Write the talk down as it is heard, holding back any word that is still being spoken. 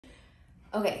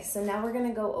Okay, so now we're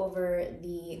gonna go over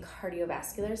the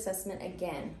cardiovascular assessment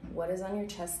again. What is on your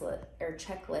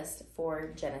checklist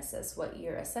for Genesis, what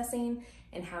you're assessing,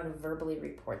 and how to verbally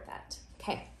report that.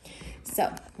 Okay,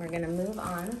 so we're gonna move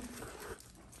on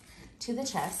to the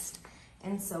chest.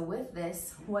 And so with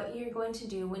this, what you're going to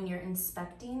do when you're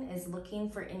inspecting is looking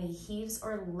for any heaves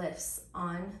or lifts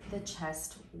on the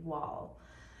chest wall.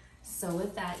 So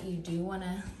with that, you do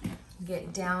wanna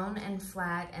get down and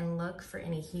flat and look for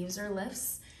any heaves or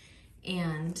lifts.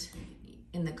 And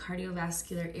in the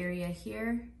cardiovascular area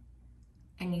here,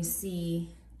 and you see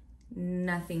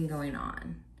nothing going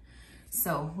on.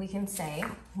 So we can say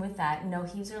with that, no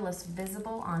heaves or lifts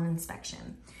visible on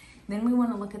inspection. Then we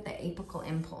wanna look at the apical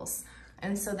impulse.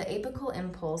 And so the apical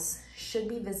impulse should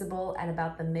be visible at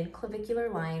about the mid-clavicular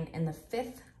line in the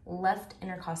 5th left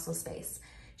intercostal space.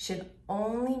 Should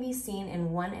only be seen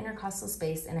in one intercostal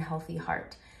space in a healthy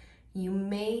heart. You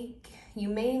may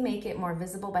make it more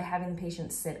visible by having the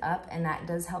patient sit up, and that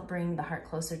does help bring the heart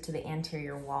closer to the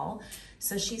anterior wall.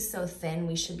 So she's so thin,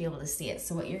 we should be able to see it.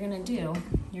 So what you're gonna do,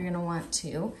 you're gonna want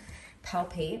to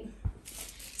palpate.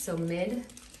 So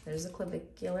there's a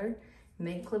clavicular,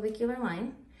 mid-clavicular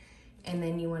line, and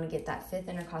then you wanna get that 5th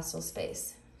intercostal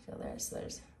space. Feel there, so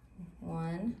there's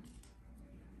 1,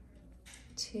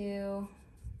 2,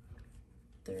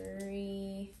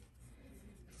 3,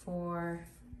 4,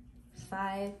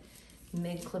 5,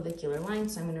 mid-clavicular line.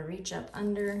 So I'm gonna reach up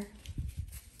under,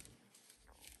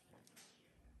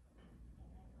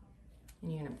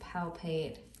 and you're gonna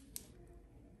palpate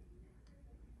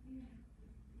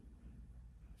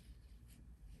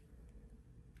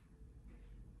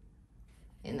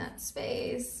in that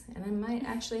space. And I might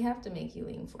actually have to make you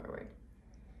lean forward.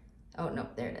 Oh, no,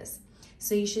 there it is.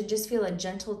 So you should just feel a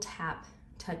gentle tap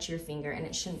touch your finger, and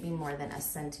it shouldn't be more than 1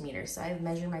 centimeter. So I've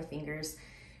measured my fingers,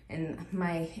 and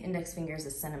my index finger is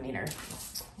 1 centimeter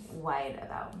wide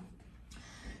about.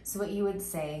 So what you would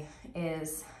say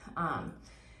is, and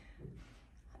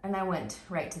I went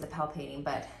right to the palpating,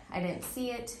 but I didn't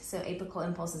see it, so apical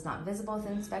impulse is not visible with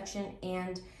inspection,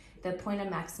 and the point of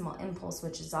maximal impulse,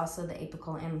 which is also the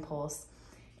apical impulse,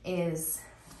 is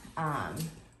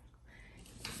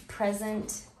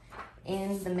present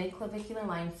in the mid-clavicular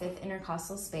line, 5th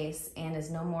intercostal space, and is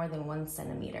no more than 1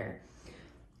 centimeter.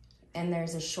 And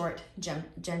there's a short,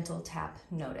 gentle tap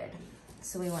noted.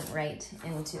 So we went right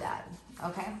into that,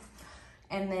 okay?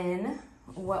 And then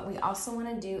what we also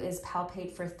wanna do is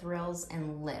palpate for thrills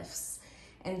and lifts.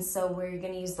 And so we're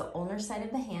gonna use the ulnar side of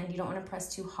the hand. You don't wanna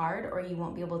press too hard, or you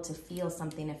won't be able to feel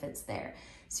something if it's there.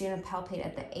 So you're gonna palpate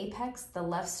at the apex, the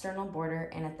left sternal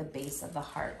border, and at the base of the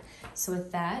heart. So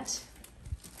with that,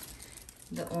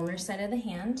 the ulnar side of the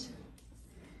hand, so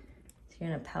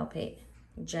you're gonna palpate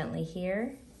gently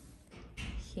here,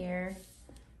 here,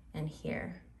 and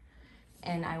here.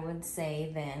 And I would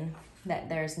say then that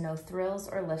there's no thrills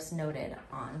or lifts noted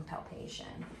on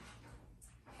palpation.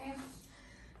 Okay,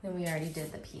 then we already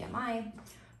did the PMI,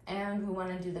 and we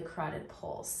wanna do the carotid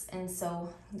pulse. And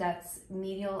so that's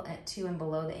medial to and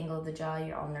below the angle of the jaw.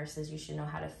 You're all nurses, you should know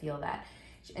how to feel that.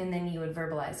 And then you would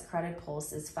verbalize carotid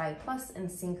pulse is 5+ and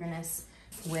synchronous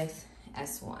with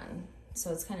S1.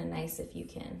 So it's kind of nice if you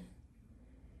can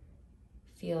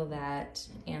feel that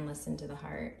and listen to the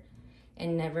heart.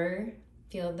 And never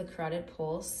feel the carotid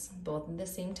pulse both at the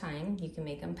same time. You can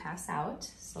make them pass out,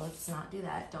 so let's not do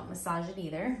that. Don't massage it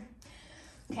either.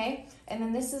 Okay, and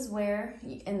then this is where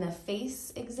in the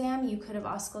face exam, you could have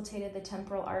auscultated the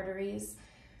temporal arteries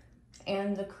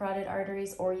and the carotid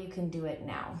arteries, or you can do it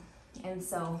now. And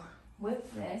so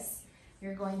with this,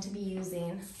 you're going to be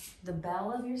using the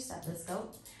bell of your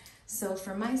stethoscope. So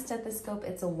for my stethoscope,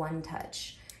 it's a 1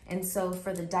 touch. And so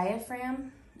for the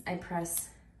diaphragm, I press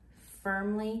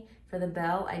firmly. For the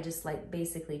bell, I just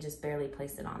basically just barely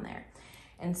place it on there.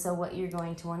 And so what you're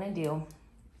going to wanna do,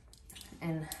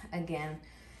 and again,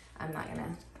 I'm not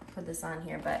gonna put this on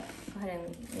here, but go ahead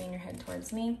and lean your head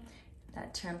towards me.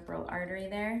 That temporal artery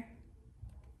there,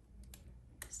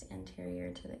 just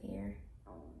anterior to the ear.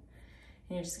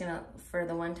 And you're just gonna, for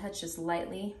the 1 touch, just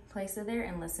lightly place it there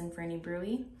and listen for any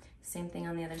bruit. Same thing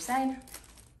on the other side.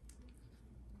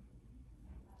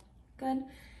 Good.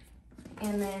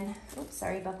 And then, oops,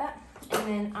 sorry about that.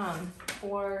 And then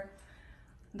for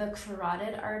the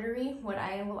carotid artery, what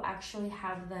I will actually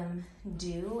have them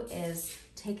do is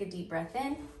take a deep breath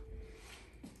in,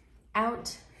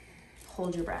 out,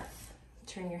 hold your breath.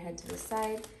 Turn your head to the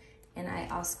side, and I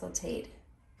auscultate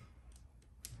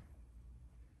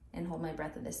and hold my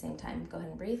breath at the same time. Go ahead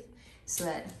and breathe so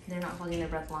that they're not holding their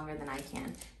breath longer than I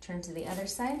can. Turn to the other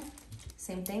side,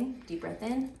 same thing, deep breath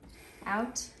in,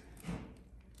 out,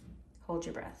 hold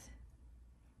your breath.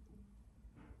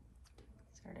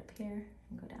 here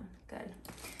and go down. Good.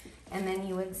 And then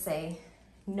you would say,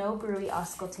 no bruit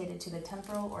auscultated to the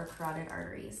temporal or carotid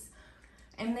arteries.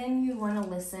 And then you want to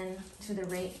listen to the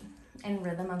rate and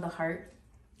rhythm of the heart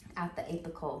at the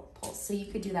apical pulse. So you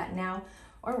could do that now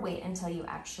or wait until you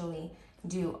actually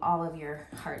do all of your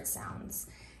heart sounds.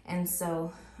 And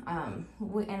so, and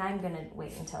I'm going to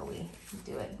wait until we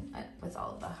do it with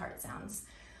all of the heart sounds.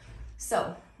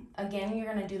 So again,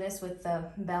 you're going to do this with the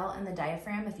bell and the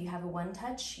diaphragm. If you have a one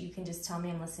touch, you can just tell me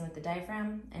I'm listening with the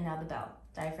diaphragm and now the bell.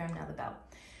 Diaphragm, now the bell.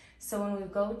 So when we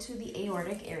go to the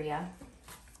aortic area,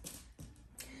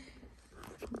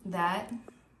 that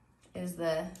is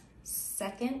the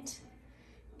second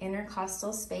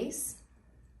intercostal space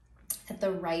at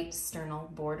the right sternal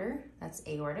border. That's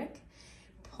aortic.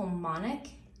 Pulmonic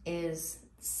is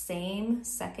same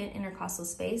second intercostal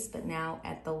space, but now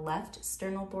at the left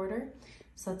sternal border.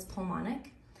 So it's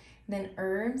pulmonic. Then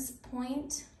Erb's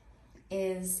point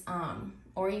is,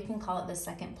 or you can call it the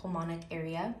second pulmonic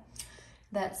area.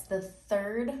 That's the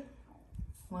third,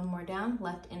 one more down,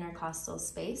 left intercostal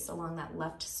space along that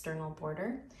left sternal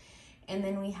border. And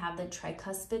then we have the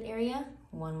tricuspid area,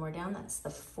 one more down, that's the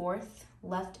fourth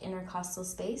left intercostal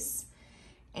space.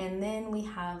 And then we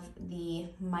have the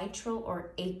mitral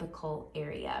or apical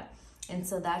area. And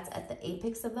so that's at the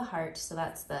apex of the heart. So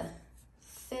that's the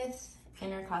fifth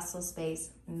intercostal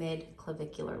space,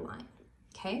 mid-clavicular line,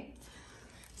 okay?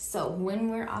 So when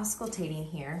we're auscultating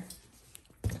here,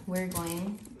 we're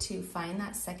going to find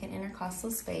that second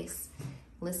intercostal space.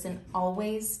 Listen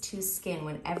always to skin.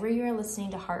 Whenever you're listening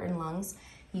to heart and lungs,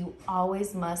 you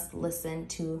always must listen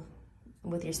to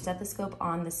with your stethoscope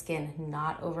on the skin,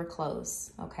 not over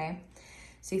close, okay?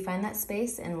 So you find that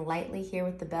space and lightly here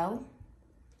with the bell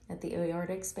at the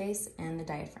aortic space and the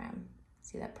diaphragm.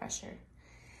 See that pressure?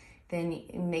 Then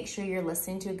make sure you're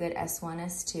listening to a good S1,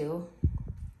 S2.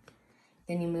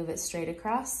 Then you move it straight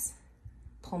across,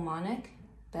 pulmonic,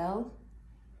 bell,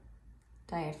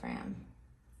 diaphragm.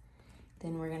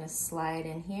 Then we're gonna slide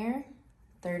in here,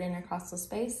 third intercostal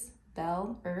space,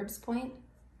 bell, Erb's point,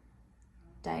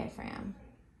 diaphragm.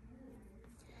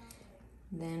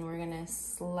 Then we're gonna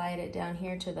slide it down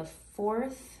here to the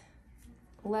fourth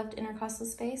left intercostal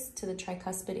space to the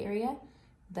tricuspid area,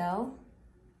 bell,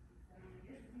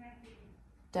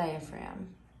 diaphragm.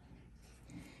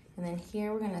 And then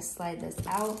here we're gonna slide this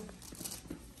out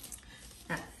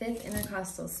at fifth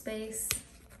intercostal space,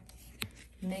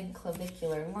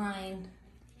 mid-clavicular line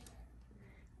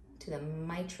to the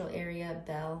mitral area,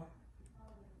 bell,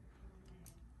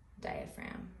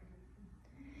 diaphragm.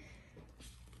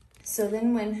 So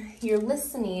then when you're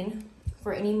listening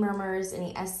for any murmurs,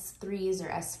 any S3s or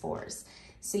S4s,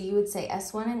 so you would say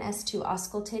S1 and S2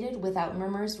 auscultated without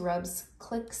murmurs, rubs,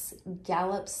 clicks,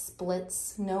 gallops,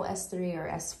 splits, no S3 or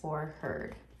S4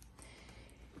 heard.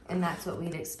 And that's what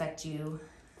we'd expect you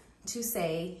to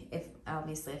say, if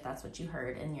that's what you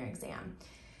heard in your exam.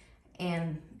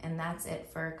 And that's it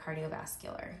for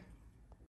cardiovascular.